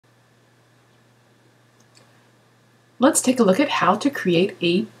let's take a look at how to create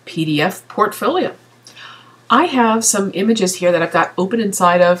a PDF portfolio. I have some images here that I've got open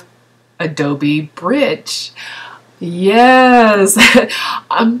inside of Adobe Bridge. Yes,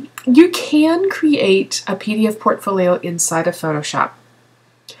 you can create a PDF portfolio inside of Photoshop,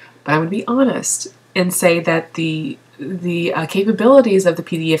 but I'm going to be honest and say that the capabilities of the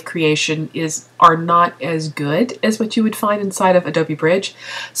PDF creation are not as good as what you would find inside of Adobe Bridge.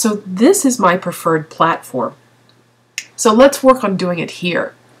 So this is my preferred platform. So let's work on doing it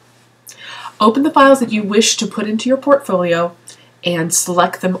here. Open the files that you wish to put into your portfolio and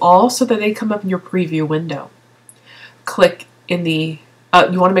select them all so that they come up in your preview window. Click in the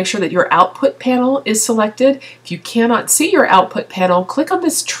you want to make sure that your output panel is selected. If you cannot see your output panel, click on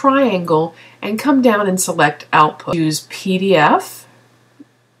this triangle and come down and select output. Choose PDF.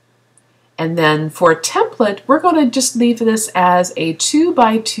 And then for a template, we're going to just leave this as a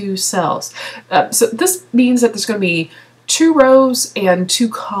 2x2 cells. So this means that there's going to be 2 rows and 2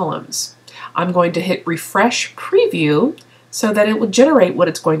 columns. I'm going to hit refresh preview so that it will generate what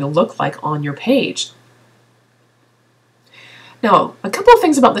it's going to look like on your page. Now, a couple of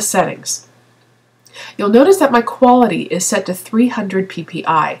things about the settings. You'll notice that my quality is set to 300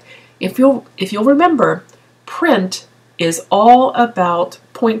 ppi. If you'll remember, print is all about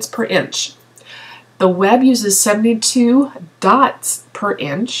points per inch. The web uses 72 dots per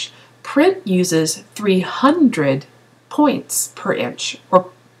inch. Print uses 300 points per inch, or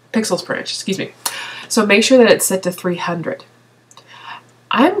pixels per inch, excuse me. So make sure that it's set to 300.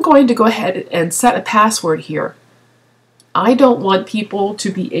 I'm going to go ahead and set a password here. I don't want people to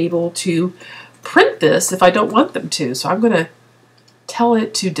be able to print this if I don't want them to, so I'm going to tell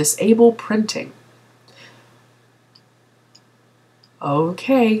it to disable printing.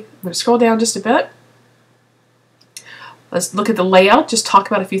 Okay, I'm going to scroll down just a bit. Let's look at the layout, just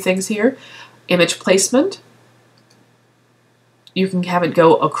talk about a few things here. Image placement. You can have it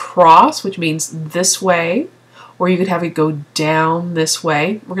go across, which means this way, or you could have it go down this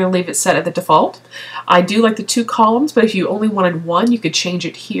way. We're going to leave it set at the default. I do like the 2 columns, but if you only wanted 1, you could change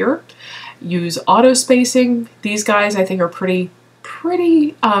it here. Use auto spacing. These guys I think are pretty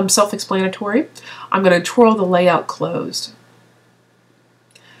self-explanatory. I'm going to twirl the layout closed.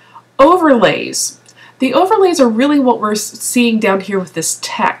 Overlays. The overlays are really what we're seeing down here with this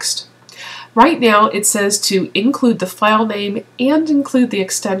text. Right now it says to include the file name and include the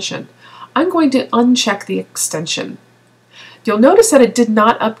extension. I'm going to uncheck the extension. You'll notice that it did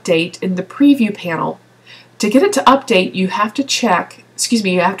not update in the preview panel. To get it to update, you have to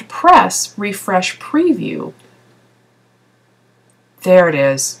you have to press refresh preview. There it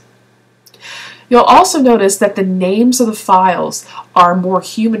is. You'll also notice that the names of the files are more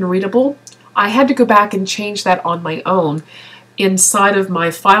human readable. I had to go back and change that on my own inside of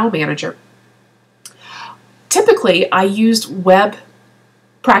my file manager. Typically, I used web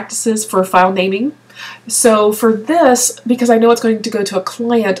practices for file naming. So for this, because I know it's going to go to a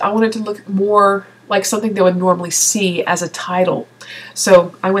client, I want it to look more like something they would normally see as a title.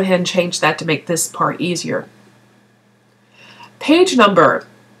 So I went ahead and changed that to make this part easier. Page number.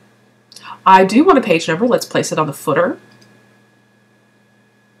 I do want a page number. Let's place it on the footer.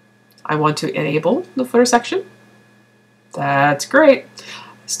 I want to enable the footer section. That's great.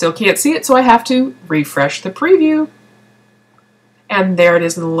 Still can't see it, so I have to refresh the preview. And there it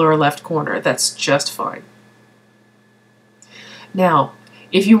is in the lower left corner. That's just fine. Now,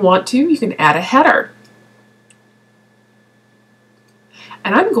 if you want to, you can add a header.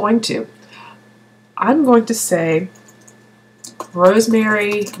 And I'm going to say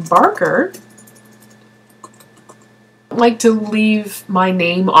Rosemary Barker. I like to leave my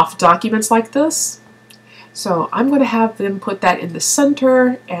name off documents like this. So I'm going to have them put that in the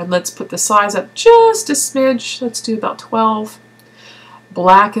center, and let's put the size up just a smidge. Let's do about 12.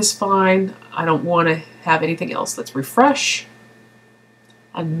 Black is fine. I don't want to have anything else. Let's refresh.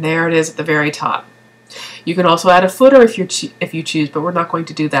 And there it is at the very top. You can also add a footer if you choose, but we're not going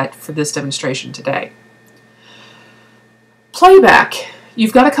to do that for this demonstration today. Playback.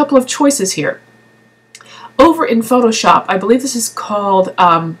 You've got a couple of choices here. Over in Photoshop, I believe this is called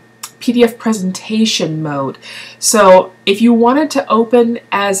PDF presentation mode. So if you wanted to open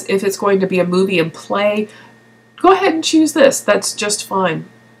as if it's going to be a movie and play, go ahead and choose this. That's just fine.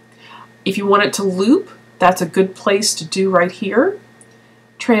 If you want it to loop, that's a good place to do right here.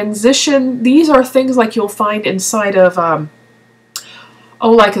 Transition, these are things like you'll find inside of,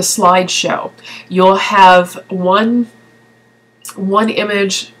 like a slideshow. You'll have one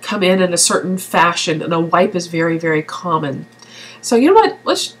image come in a certain fashion, and a wipe is very, very common. So you know what,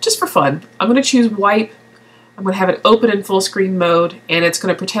 let's just for fun, I'm going to choose wipe. I'm going to have it open in full screen mode, and it's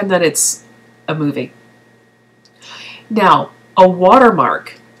going to pretend that it's a movie. Now, a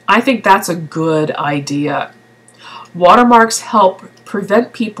watermark. I think that's a good idea. Watermarks help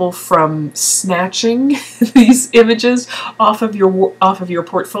prevent people from snatching these images off of your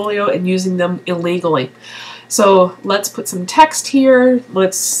portfolio and using them illegally. So let's put some text here.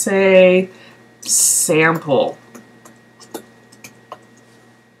 Let's say sample.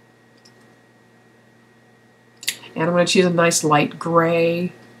 And I'm going to choose a nice light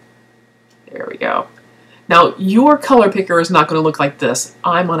gray. There we go. Now, your color picker is not going to look like this.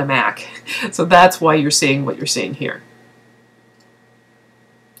 I'm on a Mac, so that's why you're seeing what you're seeing here.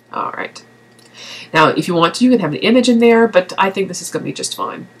 All right. Now, if you want to, you can have an image in there, but I think this is going to be just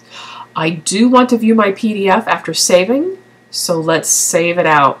fine. I do want to view my PDF after saving, so let's save it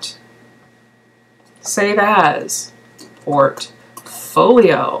out. Save as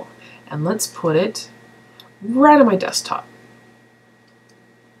portfolio, and let's put it right on my desktop.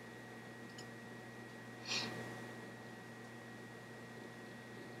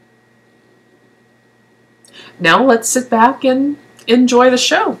 Now let's sit back and enjoy the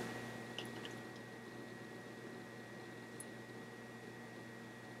show.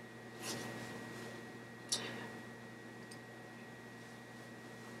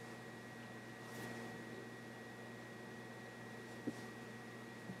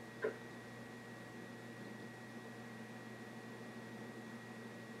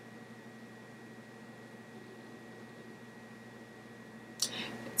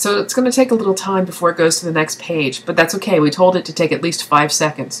 So it's going to take a little time before it goes to the next page, but that's okay. We told it to take at least 5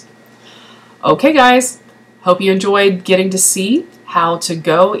 seconds. Okay, guys, hope you enjoyed getting to see how to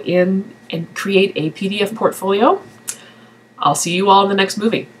go in and create a PDF portfolio. I'll see you all in the next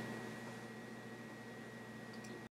movie.